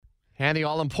And the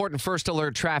all-important First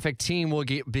Alert traffic team will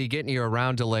be getting you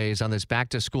around delays on this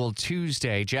back-to-school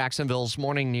Tuesday. Jacksonville's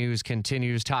morning news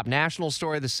continues. Top national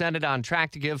story, the Senate on track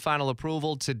to give final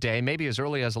approval today, maybe as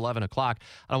early as 11 o'clock,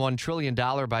 on a $1 trillion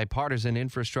bipartisan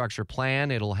infrastructure plan.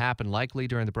 It'll happen likely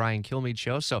during the Brian Kilmeade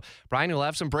Show. So, Brian, you'll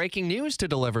have some breaking news to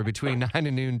deliver between 9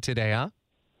 and noon today, huh?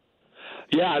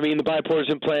 Yeah, I mean, the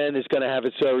bipartisan plan is going to have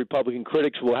its Republican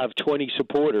critics. Will have 20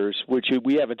 supporters, which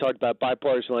we haven't talked about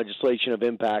bipartisan legislation of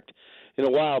impact in a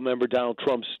while. Remember, Donald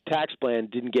Trump's tax plan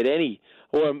didn't get any,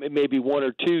 or maybe one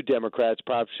or two Democrats,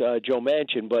 perhaps Joe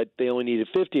Manchin, but they only needed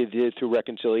 50 to do it through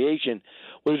reconciliation.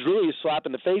 Was really a slap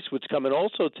in the face what's coming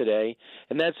also today,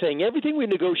 and that's saying everything we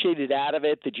negotiated out of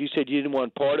it that you said you didn't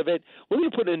want part of it, we're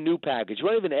going to put in a new package.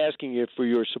 We're not even asking you for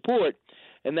your support.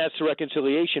 And that's the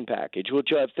reconciliation package, which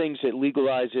have things that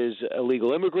legalizes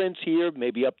illegal immigrants here,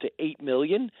 maybe up to 8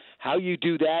 million. How you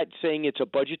do that, saying it's a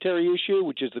budgetary issue,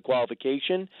 which is the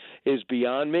qualification, is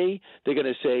beyond me. They're going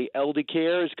to say elder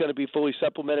care is going to be fully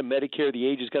supplemented. Medicare, the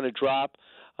age is going to drop.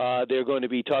 They're going to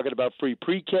be talking about free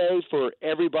pre-K for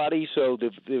everybody, so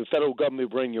the federal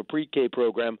government will bring your pre-K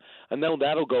program, and then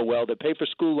that'll go well. They pay for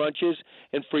school lunches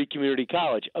and free community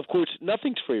college. Of course,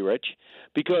 nothing's free, Rich,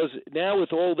 because now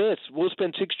with all this, we'll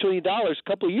spend $6 trillion. A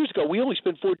couple of years ago, we only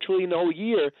spent $4 trillion the whole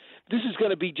year. This is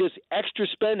going to be just extra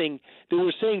spending that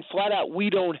we're saying flat out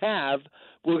we don't have.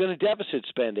 We're going to deficit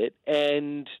spend it,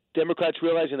 and Democrats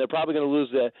realizing they're probably going to lose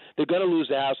they're going to lose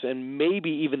the House and maybe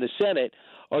even the Senate,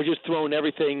 are just throwing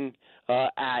everything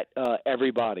at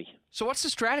everybody. So what's the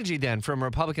strategy then from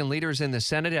Republican leaders in the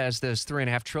Senate as this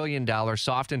 $3.5 trillion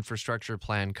soft infrastructure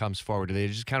plan comes forward? Do they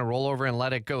just kind of roll over and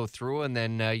let it go through and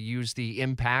then use the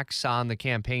impacts on the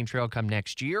campaign trail come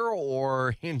next year,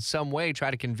 or in some way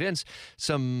try to convince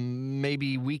some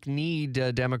maybe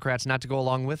weak-kneed Democrats not to go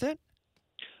along with it?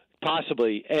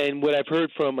 Possibly. And what I've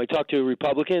heard I talked to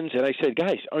Republicans, and I said,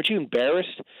 guys, aren't you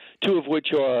embarrassed? Two of which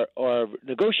are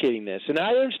negotiating this. And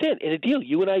I understand. In a deal,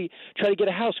 you and I try to get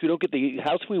a house. We don't get the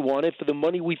house we wanted for the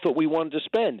money we thought we wanted to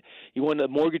spend. You want a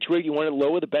mortgage rate, you want it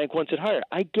lower, the bank wants it higher.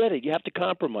 I get it. You have to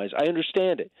compromise. I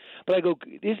understand it. But I go,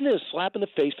 isn't it a slap in the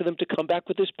face for them to come back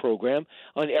with this program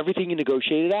on everything you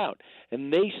negotiated out?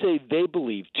 And they say they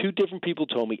believe, two different people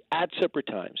told me at separate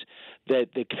times, that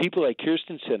the people like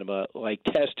Kyrsten Sinema, like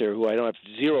Tester, who I don't have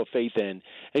zero faith in,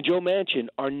 and Joe Manchin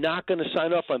are not going to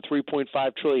sign off on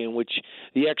 $3.5 trillion, which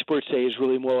the experts say is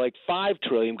really more like $5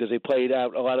 trillion because they played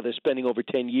out a lot of the spending over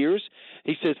 10 years.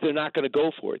 He says they're not going to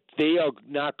go for it. They are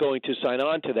not going to sign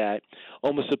on to that,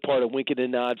 almost a part of wink and a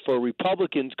nod for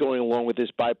Republicans going along with this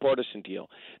bipartisan deal.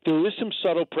 There is some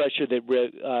subtle pressure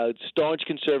that staunch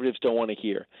conservatives don't want to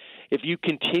hear. If you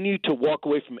continue to walk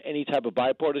away from any type of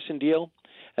bipartisan deal,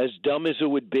 as dumb as it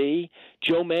would be,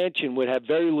 Joe Manchin would have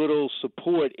very little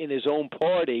support in his own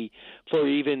party for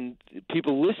even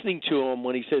people listening to him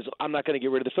when he says, I'm not going to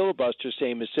get rid of the filibuster,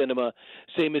 same as Sinema,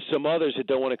 same as some others that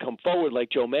don't want to come forward like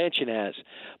Joe Manchin has.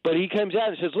 But he comes out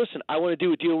and says, listen, I want to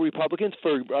do a deal with Republicans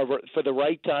for the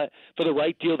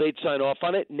right deal. They'd sign off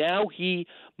on it. Now he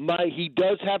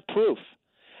does have proof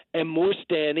and more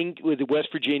standing with the West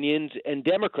Virginians and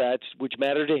Democrats, which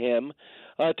matter to him,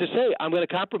 to say, I'm going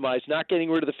to compromise, not getting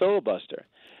rid of the filibuster.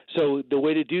 So the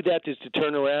way to do that is to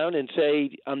turn around and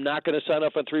say, I'm not going to sign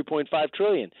off on $3.5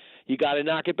 trillion. You got to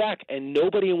knock it back. And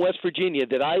nobody in West Virginia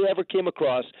that I ever came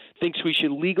across thinks we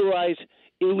should legalize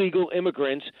illegal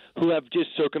immigrants who have just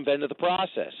circumvented the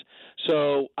process.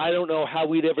 So I don't know how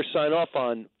we'd ever sign off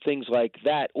on things like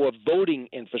that, or voting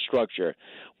infrastructure,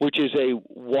 which is a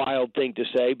wild thing to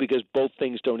say because both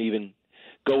things don't even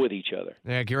go with each other.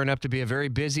 Yeah, gearing up to be a very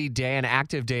busy day, an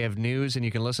active day of news, and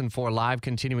you can listen for live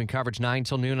continuing coverage 9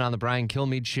 till noon on the Brian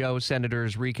Kilmeade Show.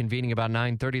 Senators reconvening about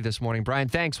 9:30 this morning. Brian,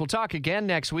 thanks. We'll talk again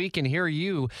next week and hear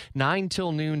you 9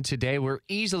 till noon today. We're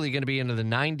easily going to be into the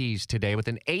 90s today with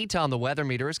an 8 on the weather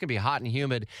meter. It's going to be hot and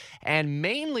humid and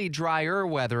mainly drier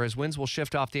weather as winds will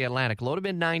shift off the Atlantic. Low to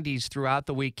mid-90s throughout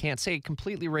the week. Can't say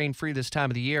completely rain-free this time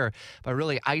of the year, but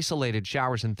really isolated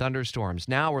showers and thunderstorms.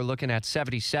 Now we're looking at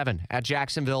 77 at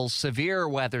Jacksonville's severe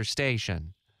weather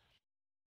station.